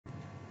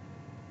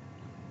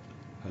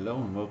Hello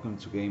and welcome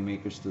to Game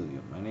Maker Studio.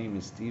 My name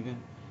is Steven,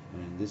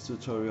 and in this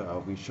tutorial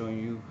I'll be showing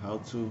you how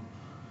to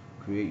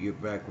create your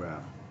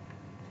background.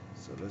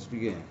 So let's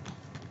begin.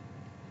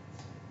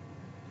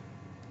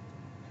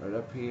 Right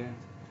up here,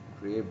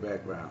 create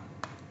background.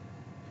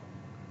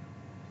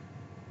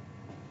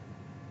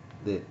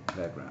 Lit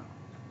background.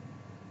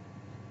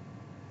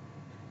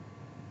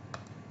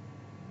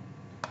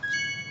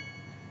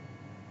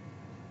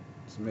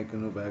 Let's make a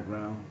new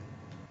background.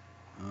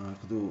 I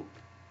could do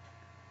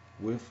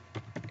width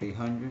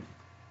 800,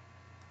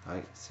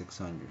 height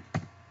 600.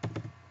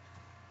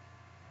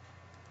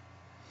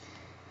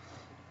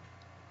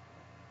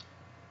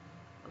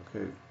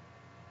 Okay,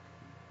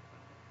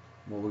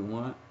 what we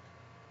want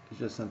is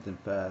just something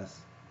fast.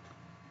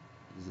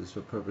 This is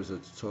for purpose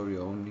of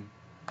tutorial only.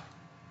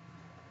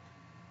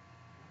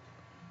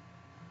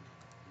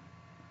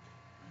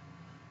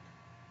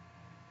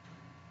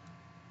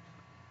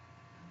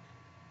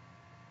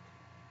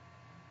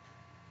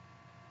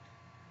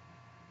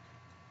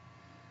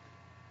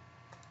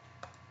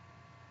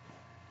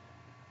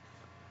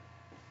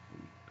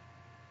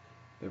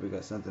 If we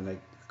got something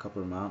like a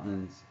couple of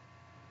mountains,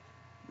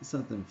 it's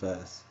something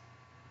fast.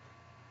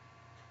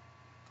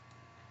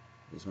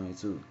 Just want you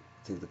to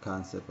take the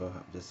concept of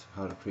just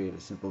how to create a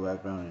simple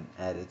background and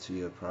add it to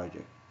your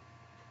project.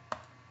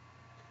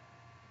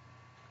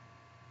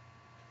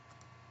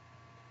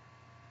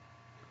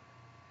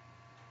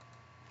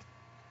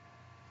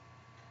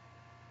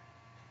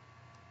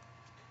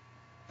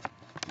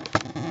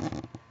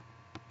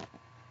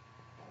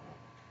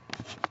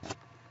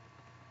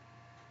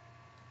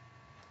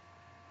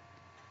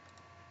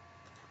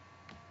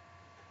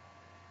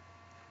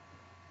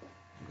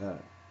 We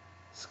got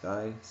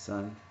sky,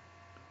 sun,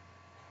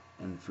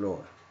 and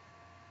floor.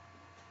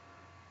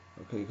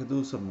 Okay, you could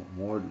do some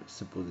more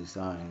simple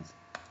designs.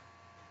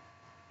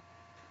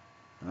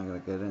 I'm not gonna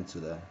get into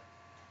that.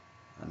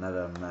 I'm not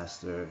a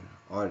master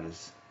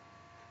artist.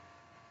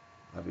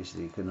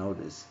 Obviously, you can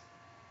notice.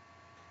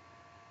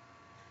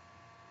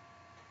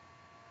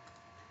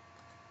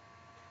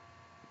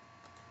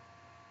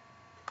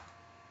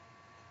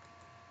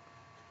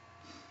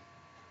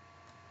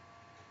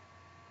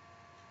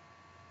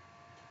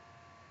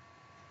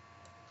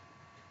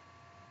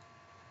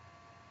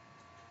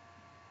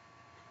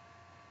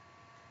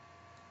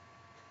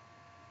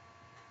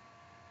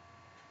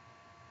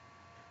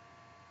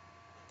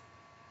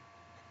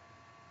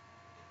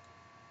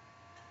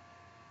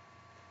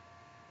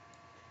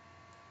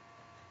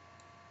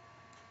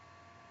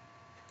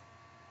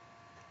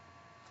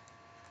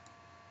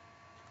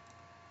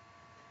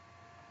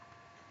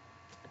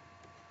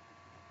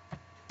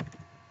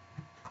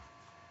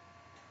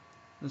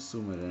 Let's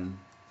zoom it in.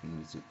 You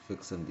need to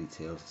fix some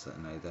details,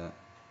 something like that.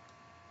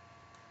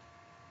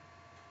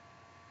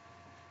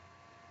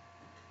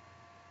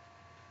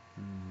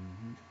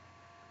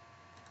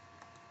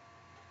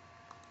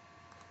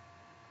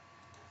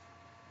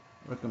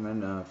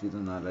 Recommend if you do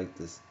not like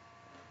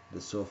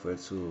the software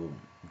to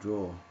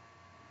draw.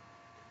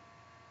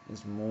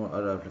 There's more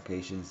other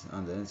applications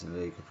on the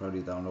internet you could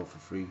probably download for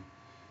free,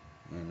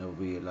 and it'll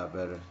be a lot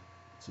better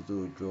to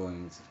do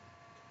drawings.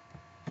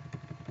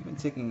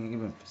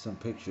 Even some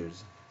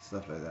pictures,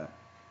 stuff like that,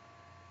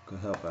 could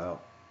help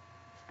out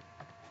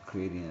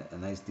creating a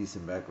nice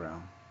decent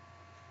background.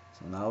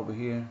 So now over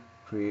here,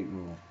 create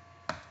room.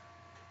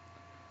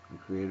 We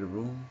create a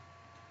room,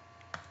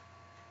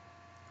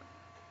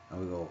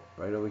 and we go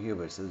right over here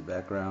where it says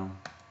background,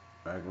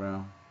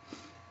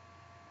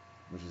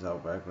 which is our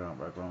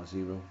background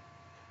 0.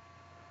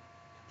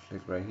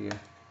 Click right here,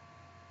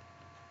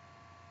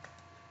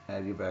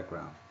 add your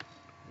background.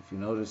 If you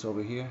notice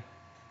over here,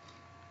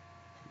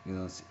 you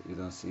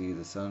don't see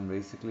the sun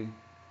basically.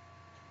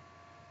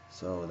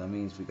 So that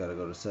means we gotta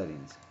go to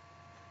settings.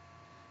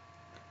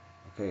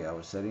 Okay,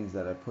 our settings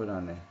that I put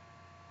on there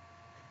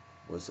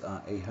was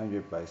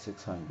 800 by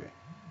 600.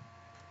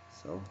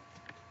 So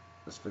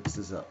let's fix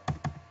this up.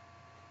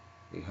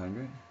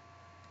 800,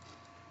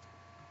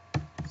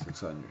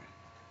 600.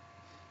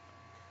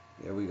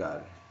 Yeah, we got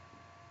it.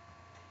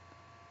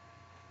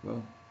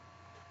 Well,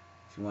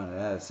 if you want to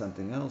add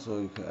something else,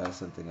 or you could add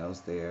something else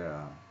there.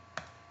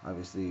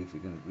 Obviously, if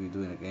you're going to be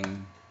doing a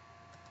game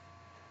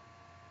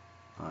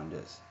on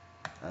this,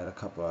 add a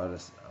couple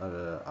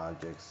other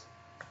objects.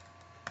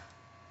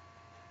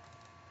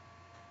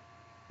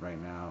 Right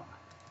now,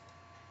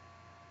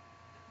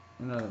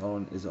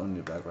 is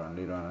only the background.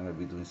 Later on, I'm going to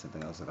be doing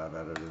something else a lot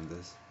better than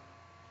this.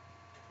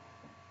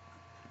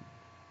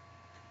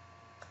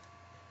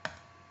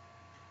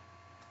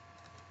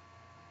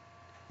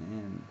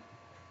 And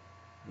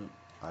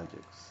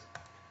objects.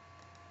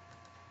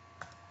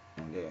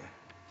 And there.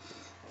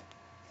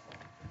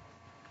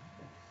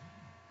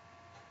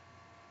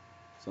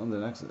 So in the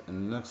next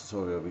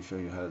tutorial, I'll be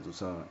showing you how to do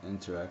some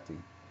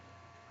interacting.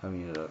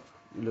 Having your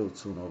little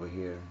tool over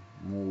here,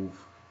 move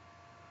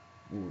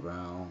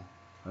around,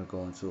 or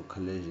go into a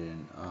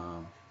collision.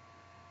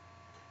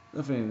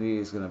 Definitely,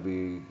 it's gonna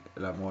be a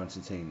lot more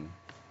entertaining.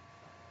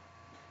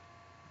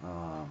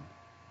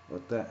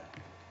 With that,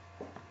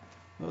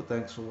 Well,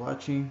 thanks for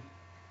watching.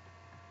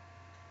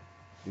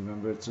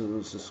 Remember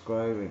to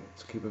subscribe and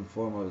to keep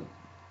informed of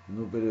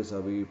new videos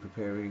I'll be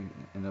preparing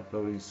and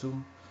uploading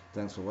soon.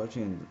 Thanks for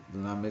watching, and do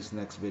not miss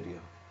next video.